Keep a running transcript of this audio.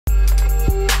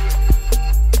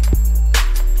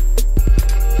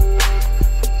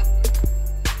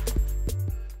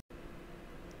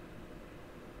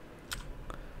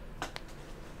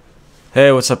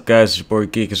Hey, what's up guys, it's your boy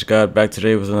Geekish God back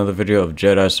today with another video of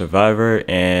Jedi Survivor,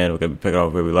 and we're going to be picking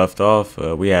up where we left off.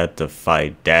 We had to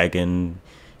fight Dagon,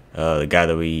 the guy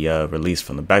that we released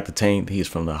from the Bacta tank. He's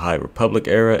from the High Republic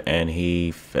era, and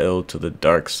he fell to the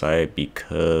dark side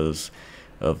because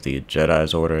of the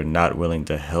Jedi's order not willing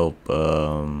to help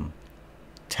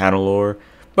Tanalorr,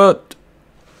 but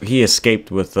he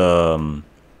escaped with the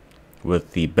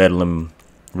Bedlam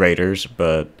Raiders.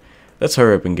 But let's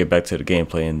hurry up and get back to the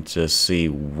gameplay and just see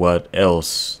what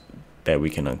else that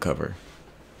we can uncover.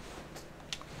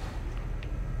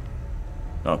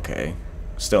 Okay,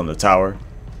 still in the tower.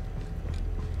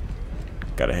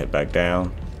 Gotta head back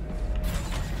down.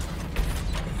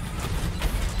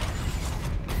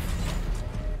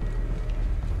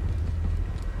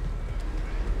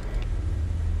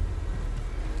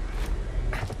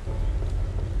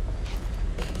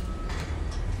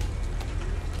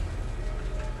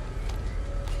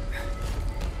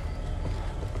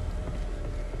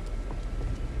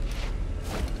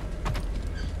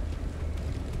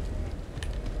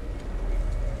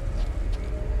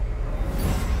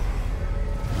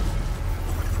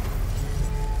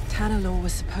 Tanalorr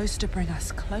was supposed to bring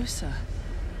us closer,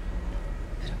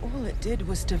 but all it did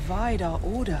was divide our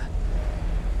order.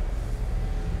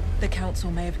 The Council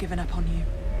may have given up on you,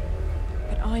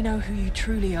 but I know who you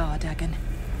truly are, Dagon.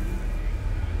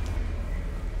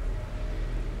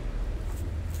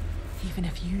 Even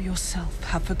if you yourself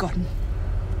have forgotten.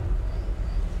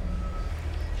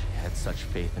 She had such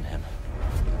faith in him,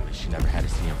 but she never had to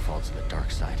see him fall to the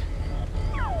dark side.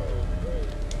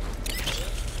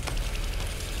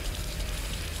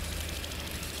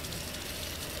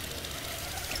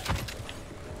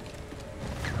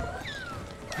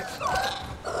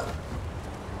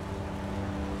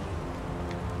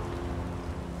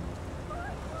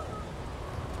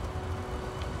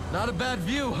 Not a bad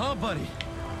view, huh, buddy?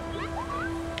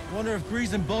 Wonder if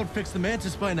Grease and Boat fixed the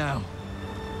Mantis by now.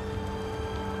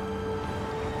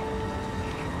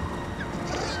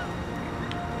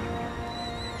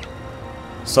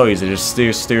 So easy to just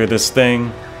steer this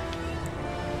thing.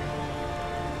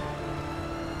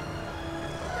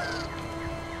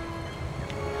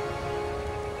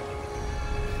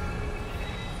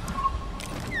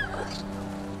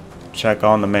 Check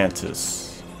on the Mantis.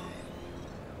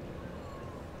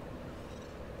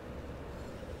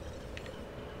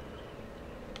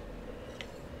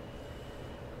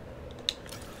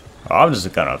 I'm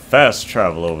just gonna fast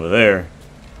travel over there.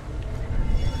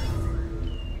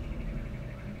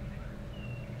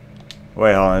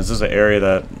 Wait, hold on. Is this an area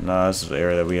that... Nah, this is an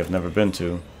area that we have never been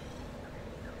to.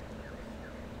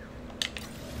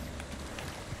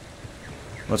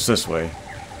 What's this way?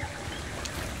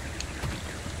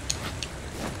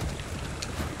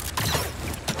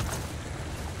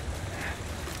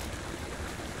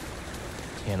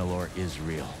 Tanalorr is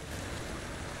real.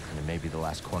 And it may be the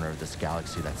last corner of this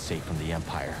galaxy that's safe from the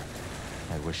Empire.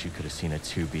 I wish you could have seen it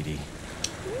too, BD.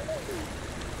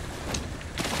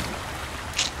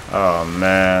 Oh,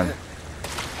 man.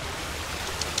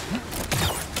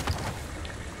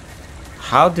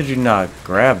 How did you not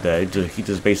grab that? He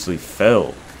just basically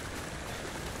fell.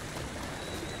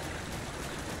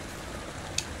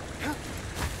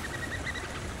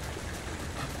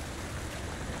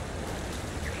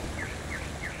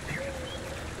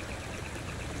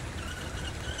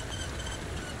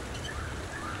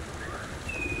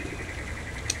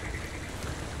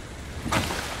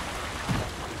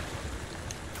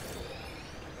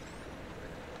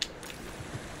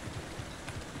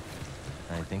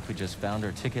 I think we just found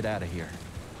our ticket out of here.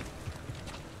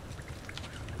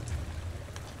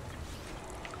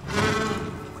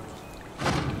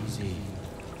 Easy.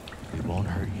 We won't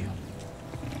hurt you.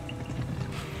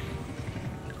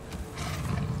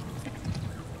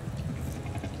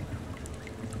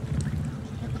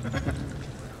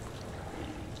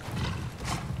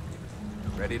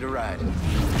 Ready to ride.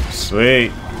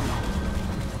 Sweet.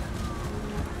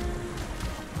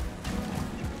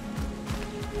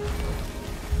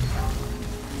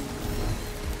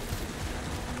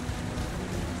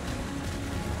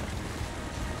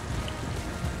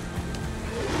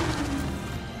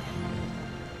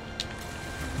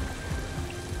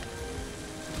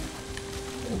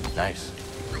 Nice.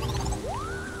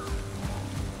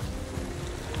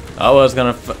 I was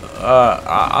gonna...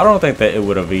 I don't think that it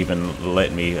would have even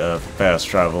let me fast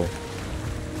travel.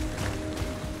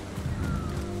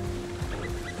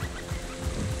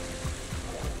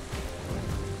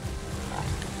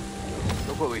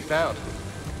 Look what we found.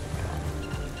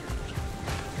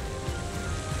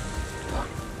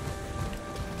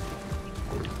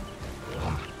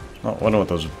 I wonder what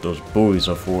those buoys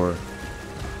are for.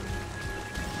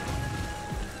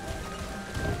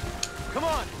 Come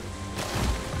on!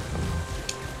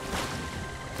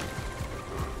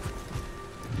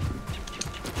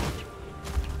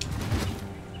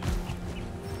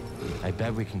 I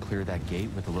bet we can clear that gate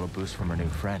with a little boost from our new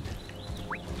friend.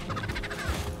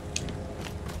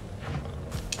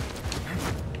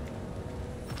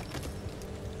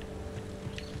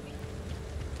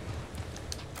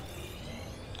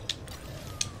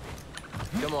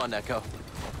 Come on, Neko.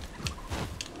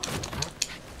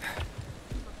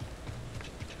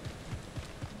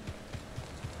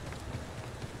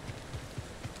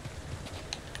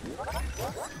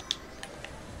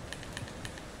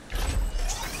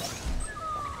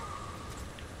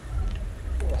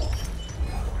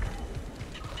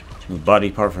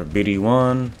 Body part for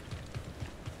BD1.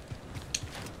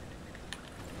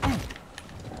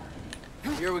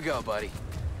 Here we go, buddy.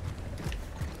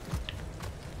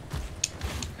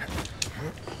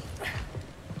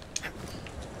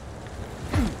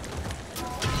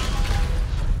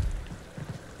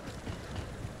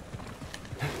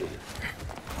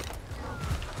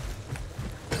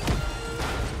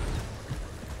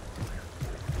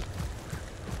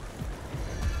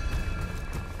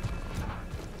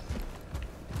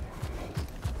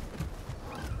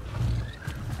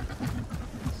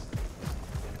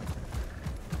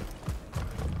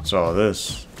 What's all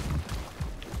this?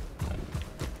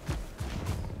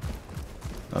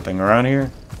 Nothing around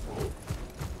here?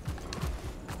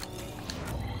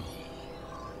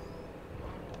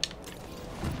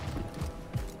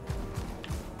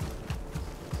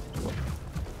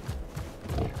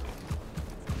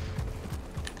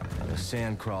 A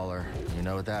sand crawler. You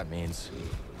know what that means.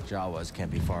 Jawas can't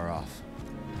be far off.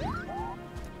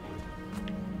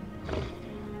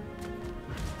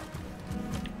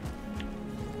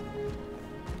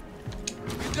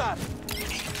 You got it.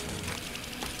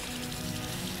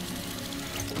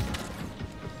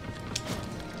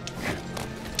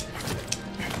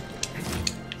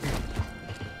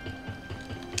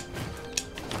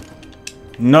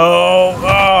 No!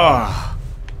 Oh!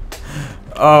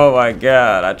 Oh my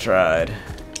god, I tried.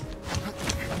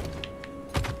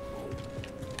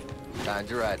 Time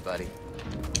to ride, buddy.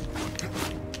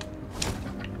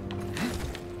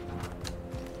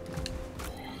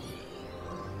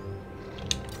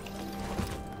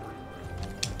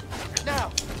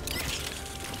 Now!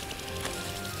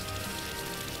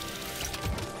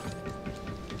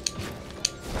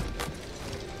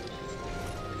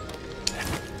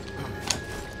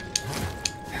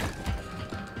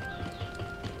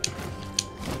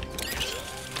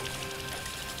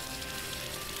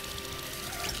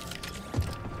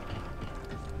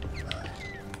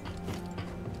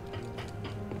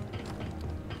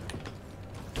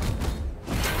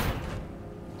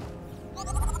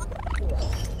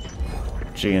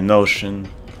 Geonosian.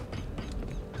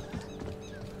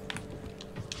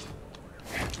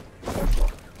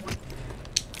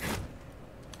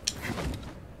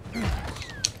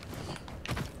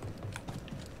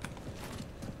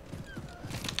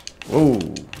 Whoa.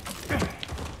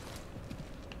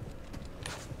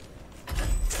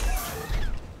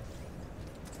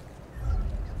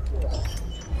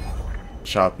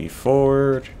 Choppy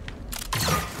forward.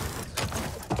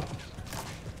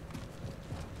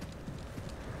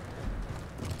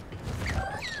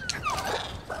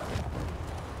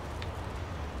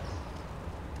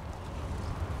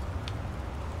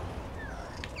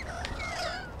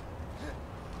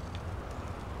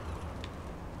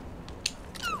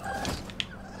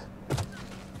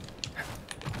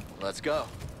 Let's go.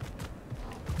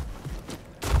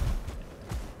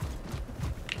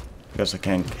 Guess I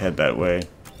can't head that way.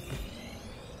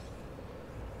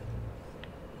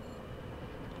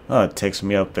 Oh, it takes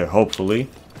me up there, hopefully.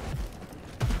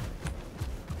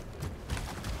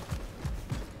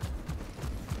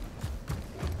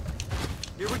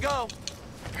 Here we go.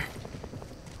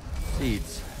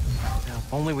 Seeds. Now,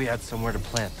 if only we had somewhere to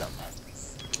plant them.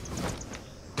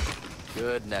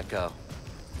 Good, Neko.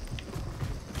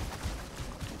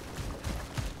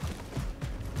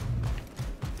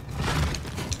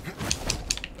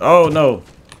 Oh no.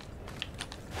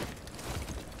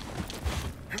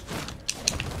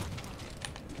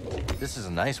 This is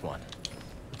a nice one.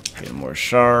 Get more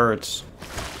shards.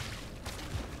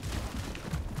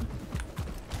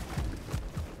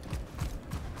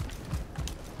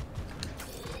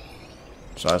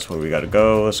 So that's where we gotta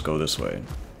go. Let's go this way.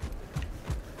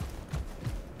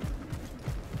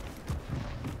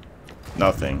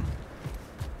 Nothing.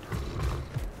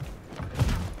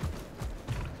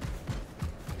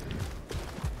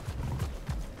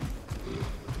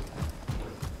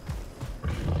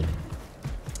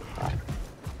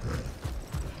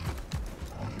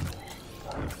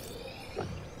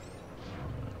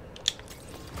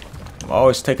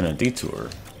 always taking a detour.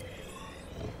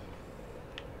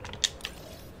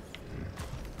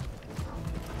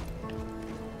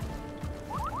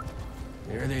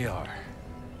 Here they are.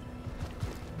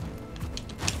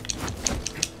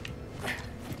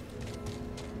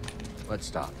 Let's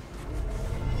stop.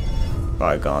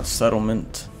 Bygone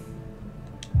settlement.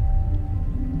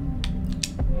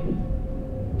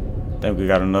 Think we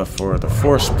got enough for the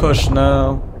force push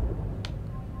now.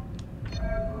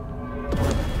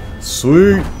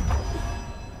 Sweet.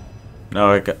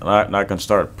 Now I can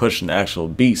start pushing the actual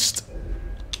beast.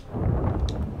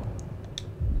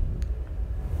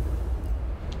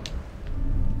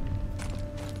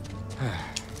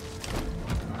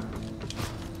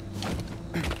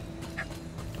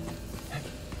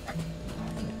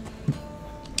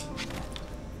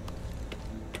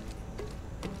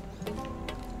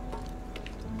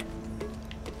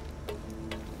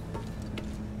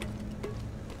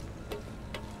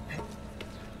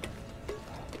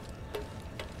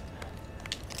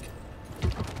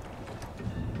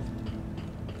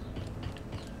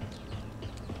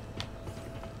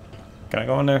 Can I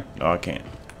go in there? No, I can't.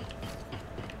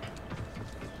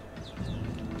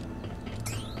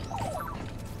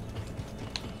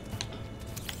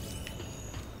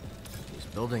 These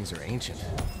buildings are ancient.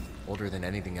 Older than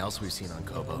anything else we've seen on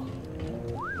Kobo.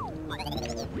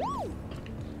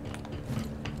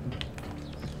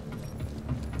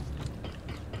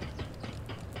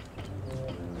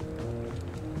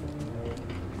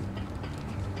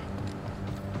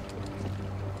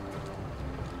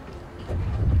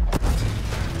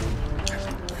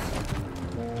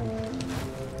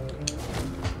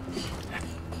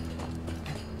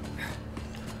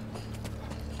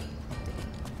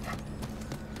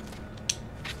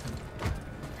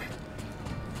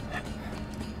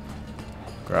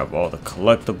 Grab all the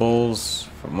collectibles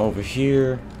from over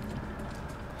here.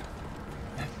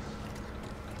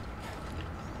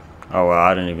 Oh wow,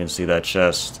 I didn't even see that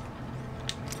chest.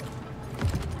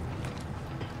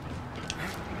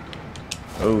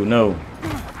 Oh no.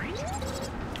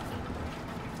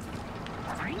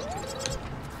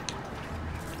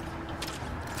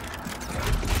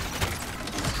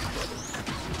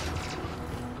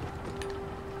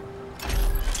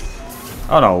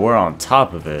 Oh no, we're on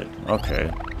top of it. Okay.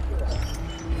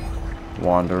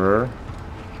 Wanderer.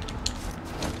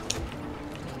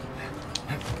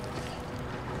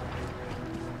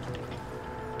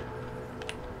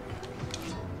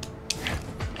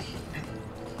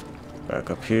 Back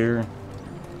up here.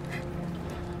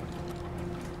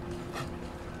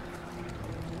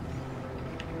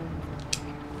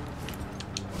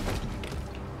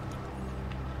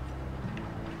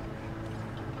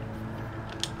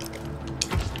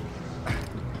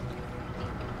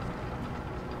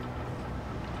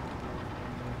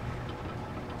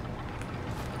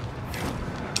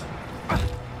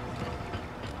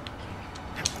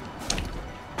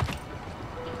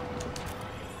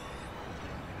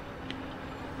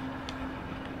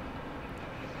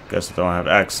 Guess I don't have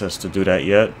access to do that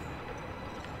yet.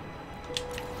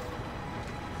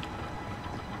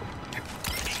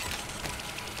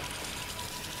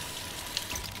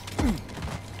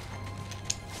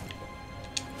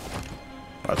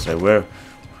 I'd say where's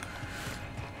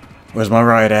my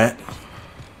ride at?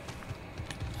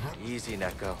 Easy,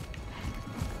 Neko.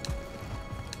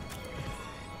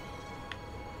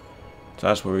 So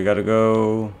that's where we gotta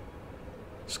go.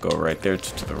 Let's go right there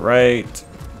to the right.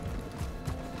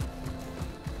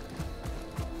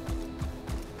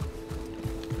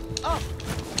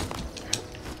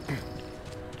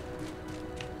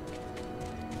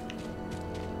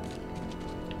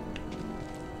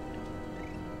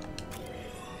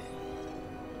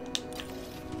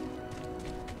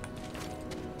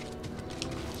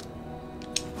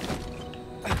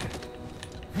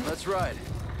 Let's ride.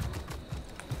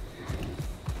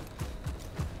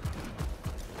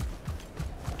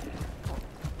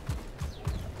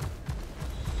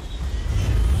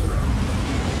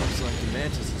 Looks like the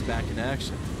Mantis is back in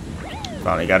action.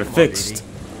 Finally got it fixed.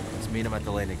 Let's meet him at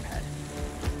the landing pad.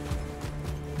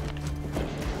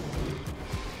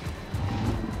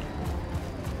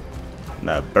 And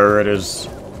that bird is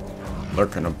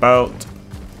lurking about.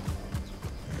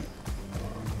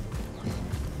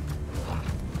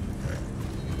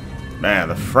 Man,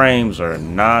 the frames are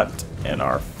not in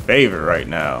our favor right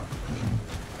now.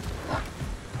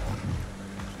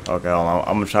 Okay, hold on.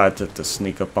 I'm gonna try to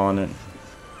sneak up on it.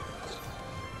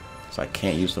 So I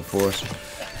can't use the force.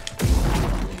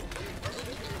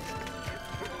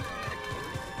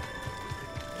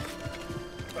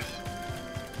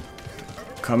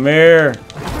 Come here.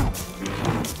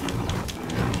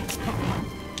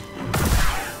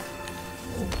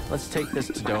 Let's take this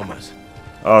to Doma's.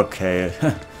 Okay,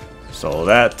 so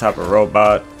that type of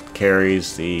robot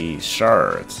carries the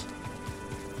shards.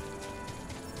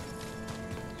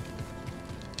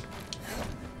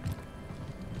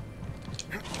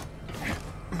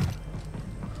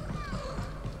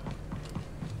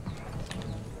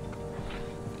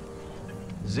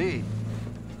 Z,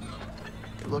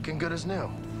 you're looking good as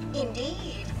new.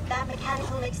 Indeed, that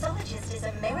mechanical mixologist is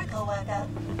a miracle worker.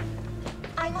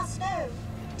 I must know,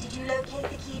 did you locate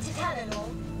the key to Tanalor?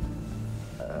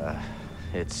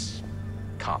 It's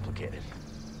complicated,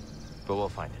 but we'll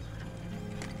find it.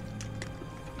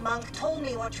 Monk told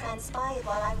me what transpired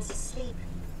while I was asleep.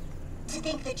 To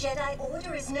think the Jedi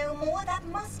Order is no more, that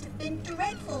must have been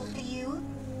dreadful for you.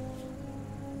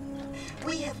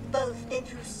 We have both been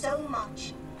through so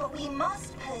much, but we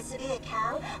must persevere,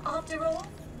 Cal. After all,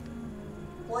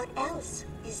 what else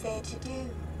is there to do?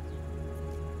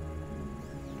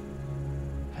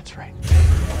 That's right.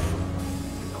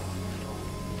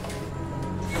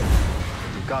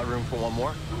 You've got room for one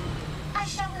more? I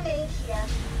shall remain here,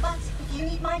 but if you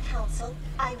need my counsel,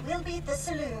 I will be at the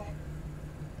saloon.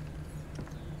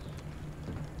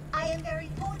 I am very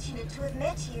fortunate to have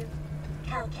met you,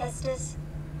 Cal Kestis.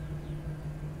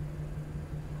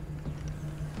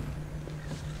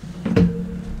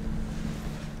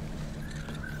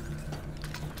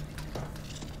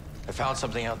 I found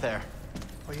something out there.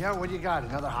 Oh yeah, what do you got?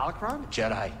 Another holocron?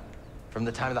 Jedi. From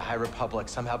the time of the High Republic,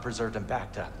 somehow preserved in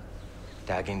Bacta.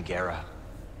 Dagan Gera.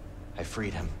 I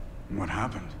freed him. What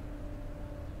happened?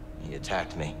 He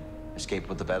attacked me. Escaped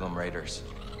with the Bedlam Raiders.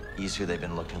 He's who they've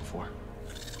been looking for.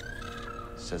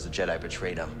 Says the Jedi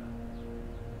betrayed him.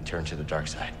 And turned to the dark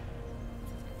side.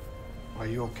 Are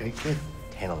you okay, kid?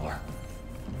 Tanalor.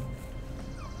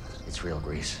 It's real,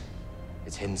 Grease.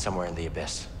 It's hidden somewhere in the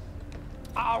Abyss.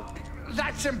 Oh,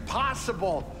 that's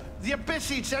impossible! The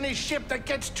Abyss eats any ship that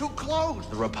gets too close!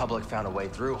 The Republic found a way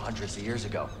through hundreds of years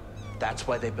ago. That's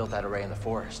why they built that array in the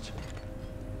forest.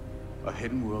 A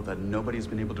hidden world that nobody's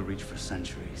been able to reach for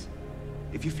centuries.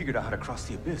 If you figured out how to cross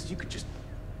the Abyss, you could just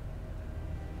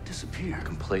disappear.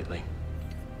 Completely.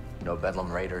 No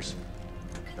Bedlam Raiders.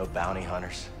 No bounty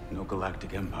hunters. No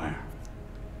galactic empire.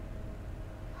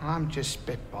 I'm just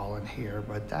spitballing here,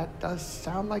 but that does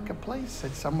sound like a place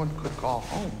that someone could call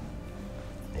home.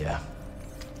 Yeah.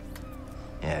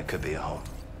 Yeah, it could be a home.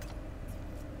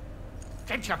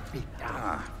 Get your feet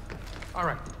down. All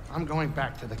right, I'm going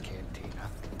back to the cantina.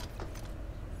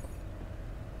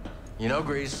 You know,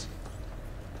 Grease,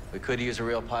 we could use a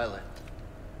real pilot.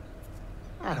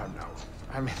 I don't know.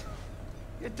 I mean,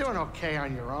 you're doing okay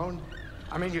on your own.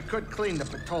 I mean, you could clean the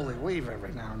Patoli weave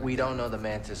every now and then. We don't know the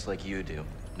Mantis like you do.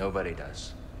 Nobody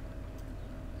does.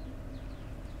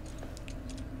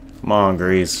 Come on,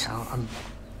 Grease. Cal,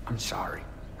 I'm sorry.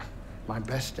 My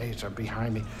best days are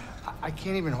behind me. I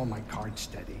can't even hold my cards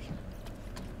steady.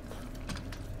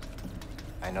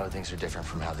 I know things are different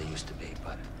from how they used to be,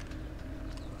 but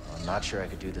I'm not sure I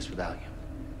could do this without you.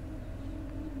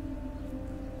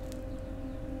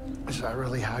 Is that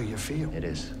really how you feel? It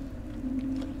is.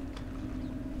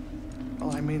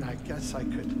 Well, I mean, I guess I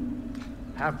could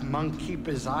have Monk keep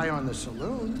his eye on the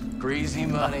saloon. Greasy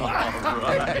money. All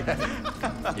right.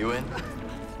 You in?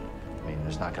 I mean,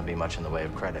 there's not gonna be much in the way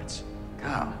of credits.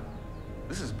 Cal,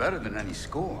 this is better than any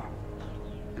score.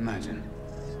 Imagine,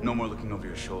 no more looking over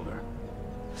your shoulder.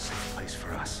 A safe place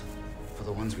for us, for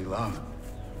the ones we love.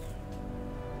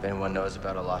 If anyone knows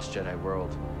about a lost Jedi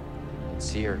world,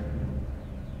 it's here.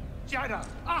 Jedi!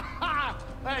 Aha!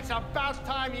 It's about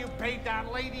time you paid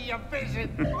that lady a visit.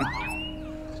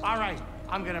 All right,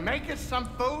 I'm gonna make us some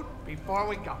food before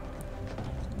we go.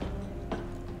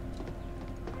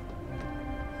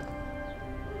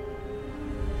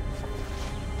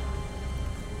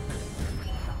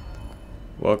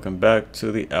 Welcome back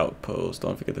to the outpost.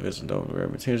 Don't forget to visit the rare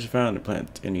materials you found and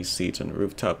plant any seeds in the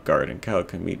rooftop garden. Cal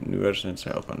can meet new residents to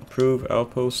help improve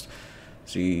outpost.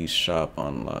 See shop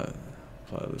online.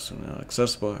 Apply this now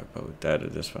accessible. Public data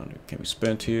this found can be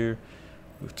spent here.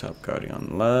 Rooftop garden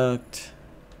unlocked.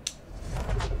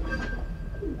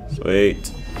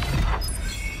 Sweet.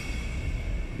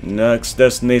 Next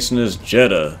destination is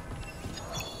Jeddah.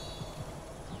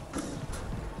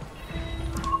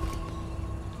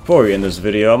 Before we end this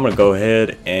video, I'm gonna go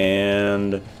ahead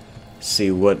and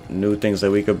see what new things that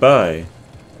we could buy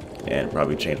and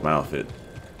probably change my outfit.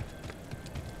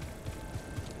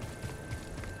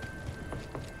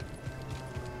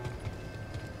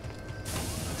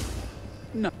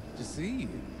 Nice to see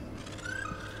you.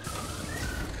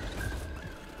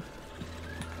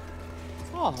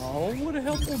 Oh, what a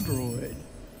helpful droid.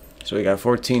 So we got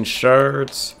 14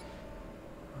 shards.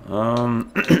 Ooh,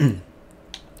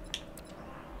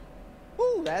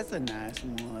 that's a nice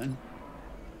one.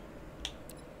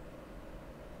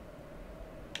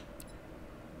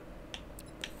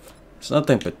 There's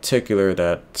nothing particular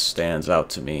that stands out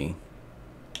to me.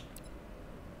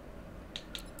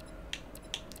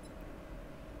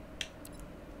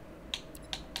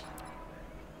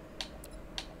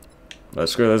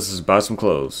 Let's go. Let's just buy some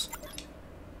clothes.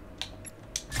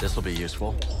 This will be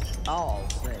useful. All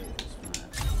say is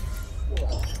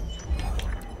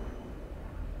fine.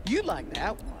 You like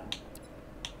that one.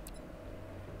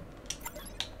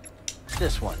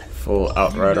 This one. Full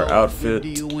Outrider You know outfit. a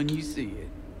good deal when you see it.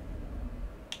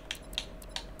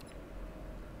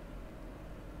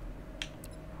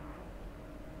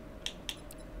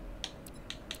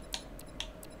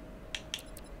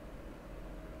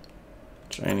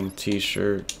 Training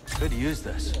t-shirt. Could use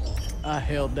this. I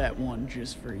held that one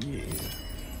just for you.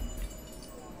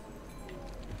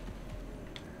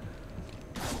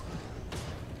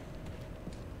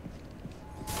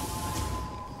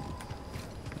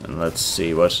 And let's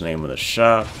see, what's the name of the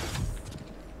shop?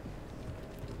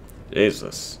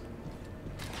 Jesus.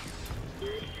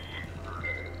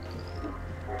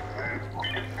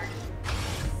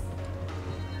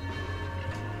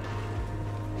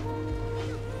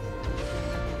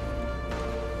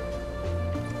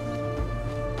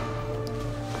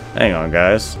 Hang on,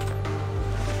 guys.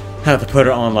 Have to put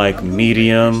it on like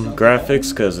medium graphics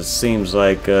because it seems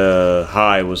like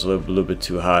high was a little bit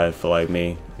too high for like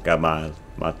me. I got my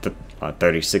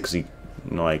 3060, you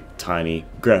know, like tiny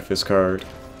graphics card.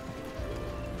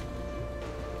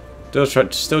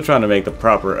 Still trying to make the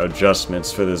proper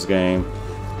adjustments for this game.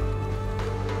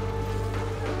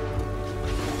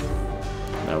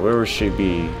 Now, where would she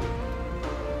be?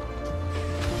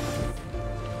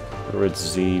 Where would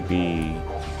Z be?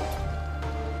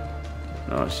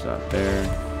 No, she's not there.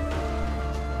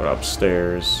 But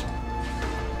upstairs.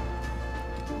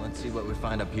 Let's see what we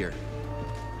find up here.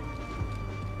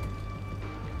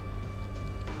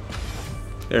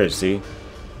 There's Z.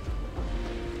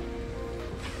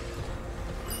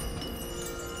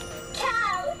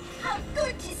 Cal, how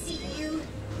good to see you.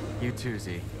 You too,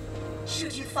 Z.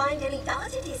 Should you find any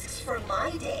data discs from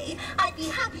my day, I'd be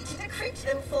happy to decrypt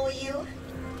them for you.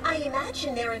 I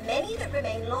imagine there are many that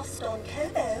remain lost on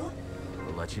Kobo.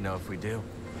 We'll let you know if we do.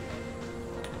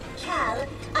 Cal,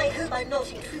 I hope I'm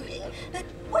not intruding, but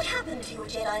what happened to your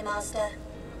Jedi Master?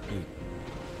 He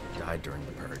died during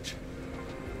the purge.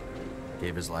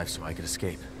 Gave his life so I could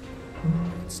escape. I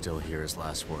can still hear his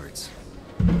last words.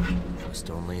 Trust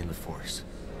only in the Force.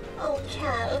 Oh,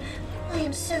 Cal, I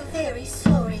am so very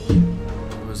sorry.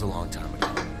 It was a long time ago.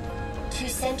 2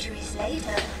 centuries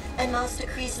later, and Master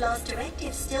Kree's last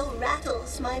directive still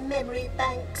rattles my memory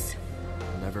banks.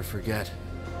 I'll never forget.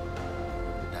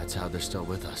 That's how they're still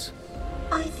with us.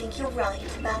 I think you're right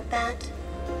about that.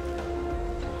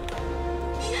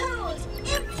 Behold,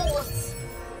 imports!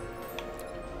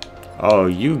 Oh,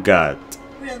 you got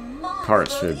Remarkable,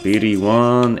 parts for isn't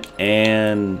BD1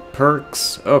 and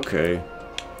perks. Okay.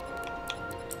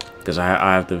 Because I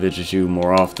have to visit you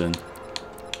more often.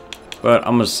 But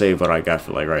I'm going to save what I got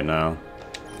for like right now.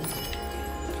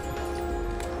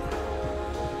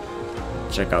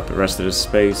 Check out the rest of this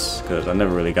space because I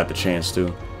never really got the chance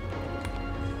to.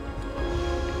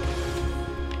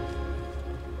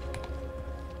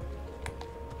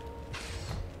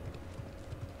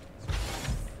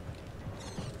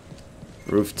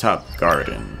 Rooftop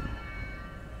garden.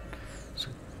 So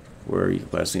where are you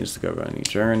last things to discover on your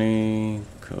journey?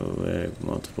 Collect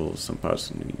multiple, some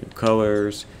possible new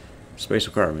colors. Space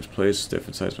requirements. Place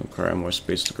different sizes require more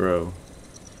space to grow.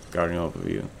 Garden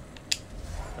overview.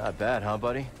 Not bad, huh,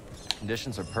 buddy?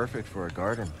 Conditions are perfect for a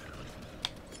garden.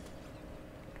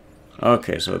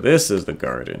 Okay, so this is the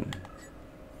garden.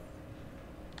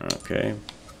 Okay.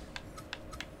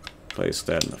 Place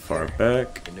that in the far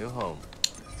back. Your new home.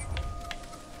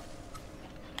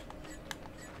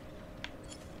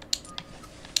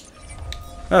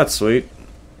 That's sweet.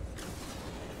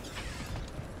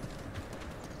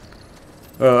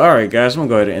 Alright guys, I'm going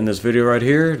to go ahead and end this video right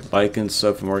here. Like and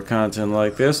sub for more content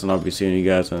like this. And I'll be seeing you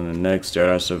guys in the next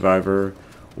Jedi Survivor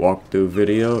walkthrough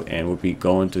video. And we'll be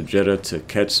going to Jeddah to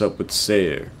catch up with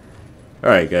Sayre.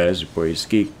 Alright guys, your boy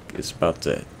Skeek is about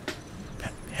to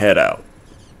head out.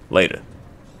 Later.